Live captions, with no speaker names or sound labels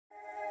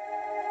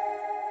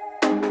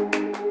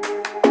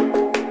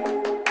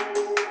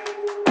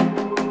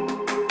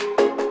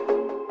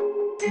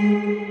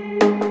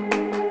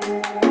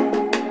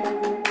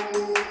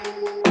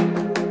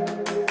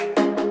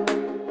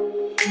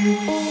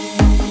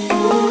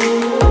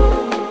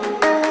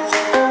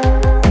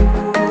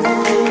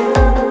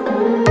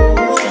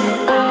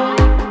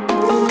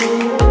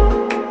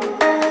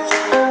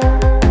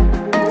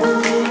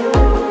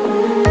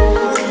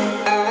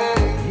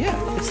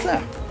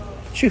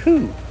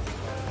Choo-hoo.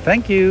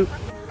 Thank you.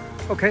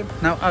 Okay,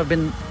 now I've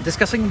been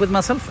discussing with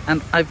myself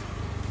and I'm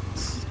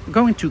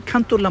going to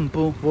Kanto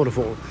Lampo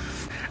Waterfall.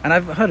 And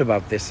I've heard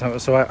about this, so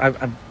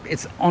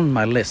it's on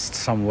my list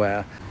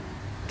somewhere.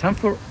 Time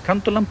for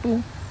Kanto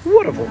Lampo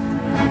Waterfall.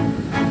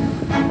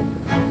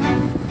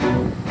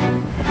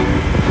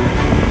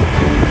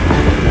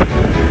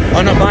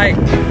 On a bike.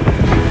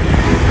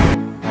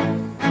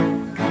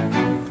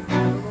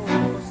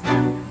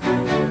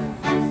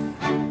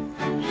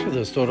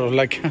 Sort of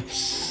like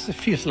it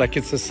feels like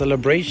it's a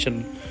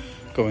celebration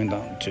going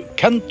down to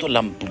Kanto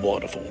Lampo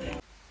Waterfall.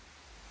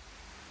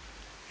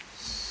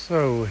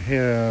 So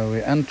here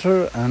we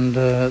enter, and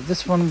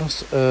this one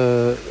was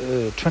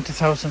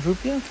 20,000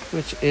 rupiah,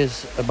 which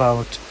is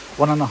about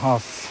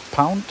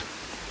 £1.5,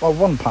 or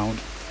 £1,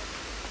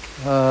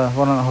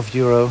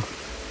 €1.5,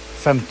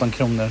 15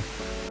 kronor.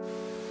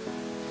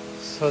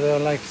 So there are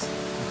like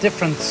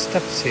different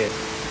steps here.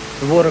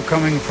 The water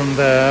coming from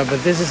there,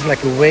 but this is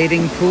like a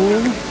wading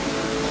pool.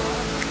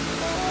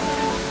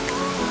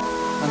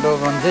 And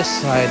over on this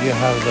side you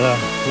have the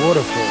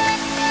waterfall.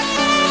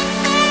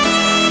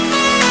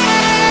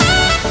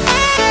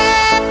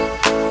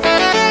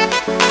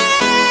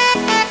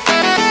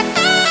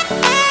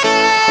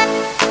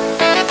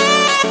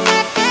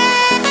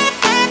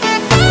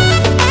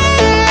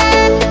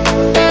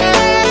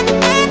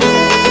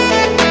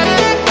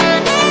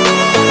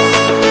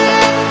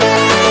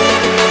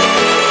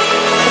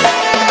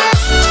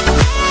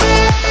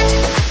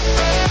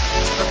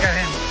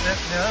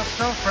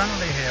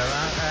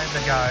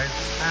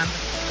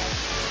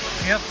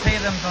 You have to pay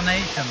them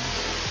donations.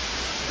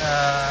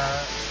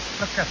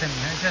 Look at him,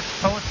 he's just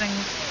posing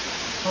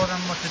for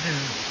them what to do,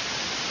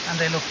 and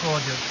they look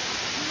gorgeous.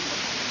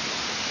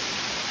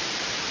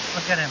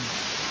 Look at him.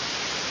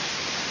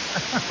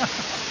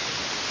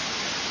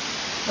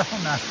 So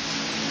nice.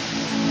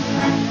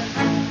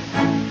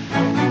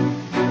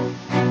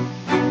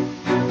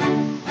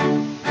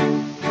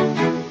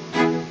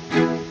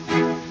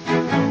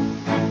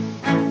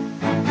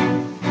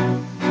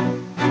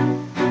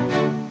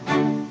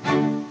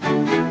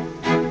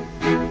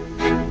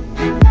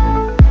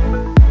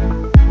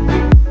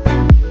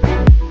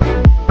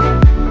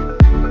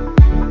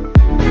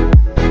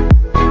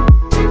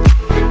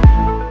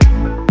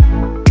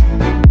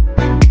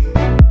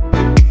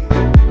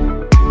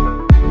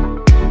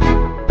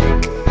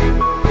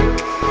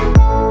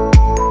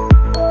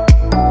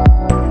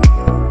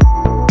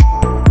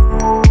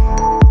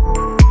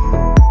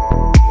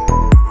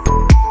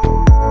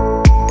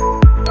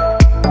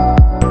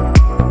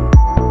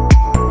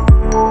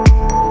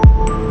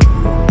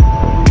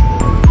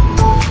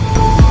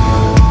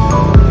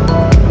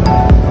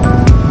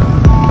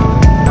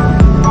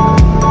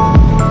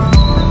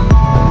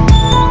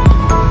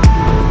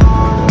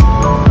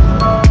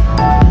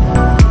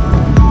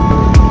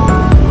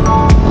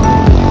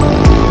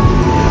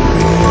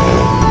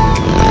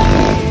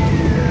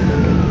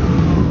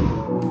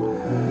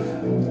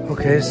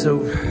 So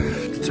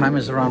the time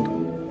is around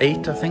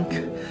 8, I think.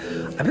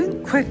 I've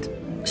been quite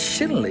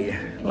chilly,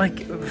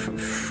 like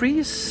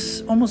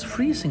almost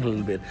freezing a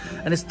little bit,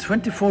 and it's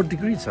 24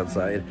 degrees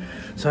outside.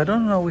 So I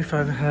don't know if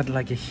I've had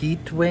like a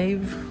heat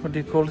wave, what do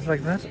you call it,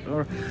 like that,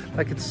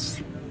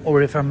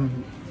 or if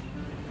I'm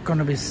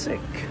gonna be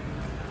sick.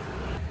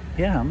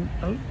 Yeah,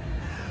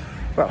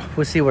 well,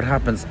 we'll see what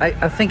happens.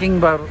 I'm thinking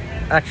about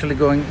actually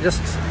going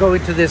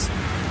to this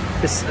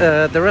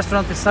the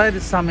restaurant beside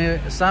is Sami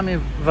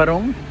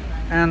Varong,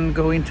 and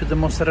go into the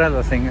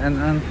mozzarella thing,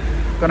 and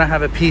gonna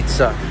have a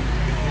pizza.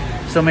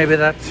 So maybe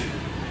that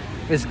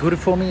is good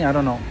for me, I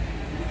don't know.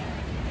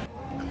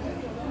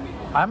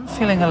 I'm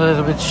feeling a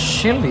little bit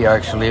chilly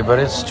actually, but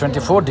it's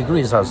 24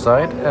 degrees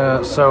outside.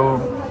 So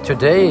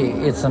today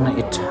it's an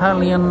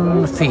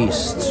Italian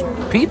feast.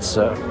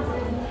 Pizza.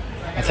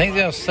 I think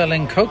they are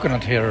selling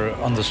coconut here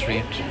on the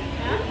street.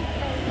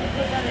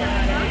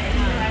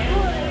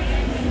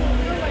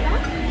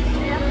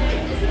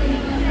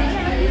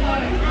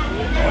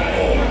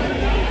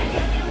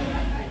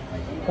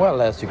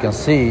 Well, as you can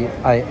see,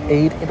 I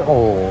ate it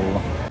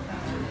all.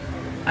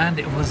 And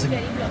it was a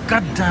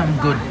goddamn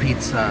good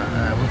pizza.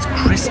 It was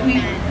crispy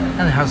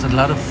and it has a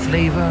lot of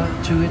flavor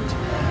to it.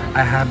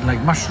 I had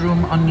like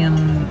mushroom,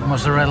 onion,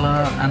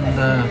 mozzarella and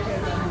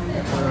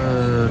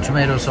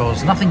tomato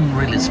sauce. Nothing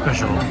really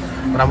special,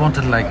 but I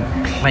wanted like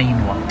a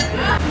plain one.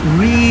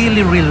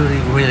 Really, really,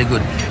 really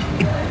good.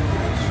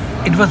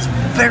 It was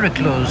very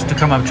close to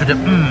come up to the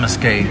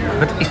scale,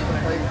 but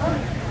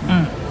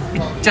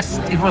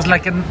it was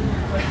like it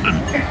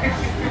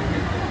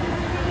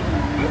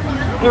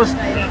was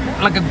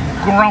like a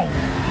growl,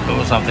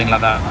 or something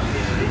like that.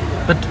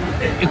 But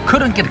you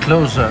couldn't get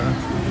closer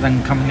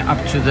than coming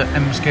up to the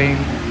M scale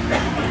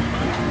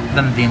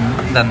than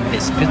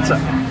this pizza.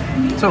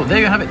 So there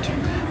you have it.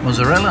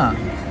 Mozzarella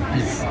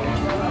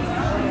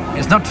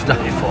is not to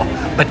die for,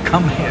 but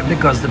come here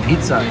because the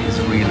pizza is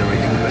really,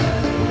 really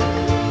good.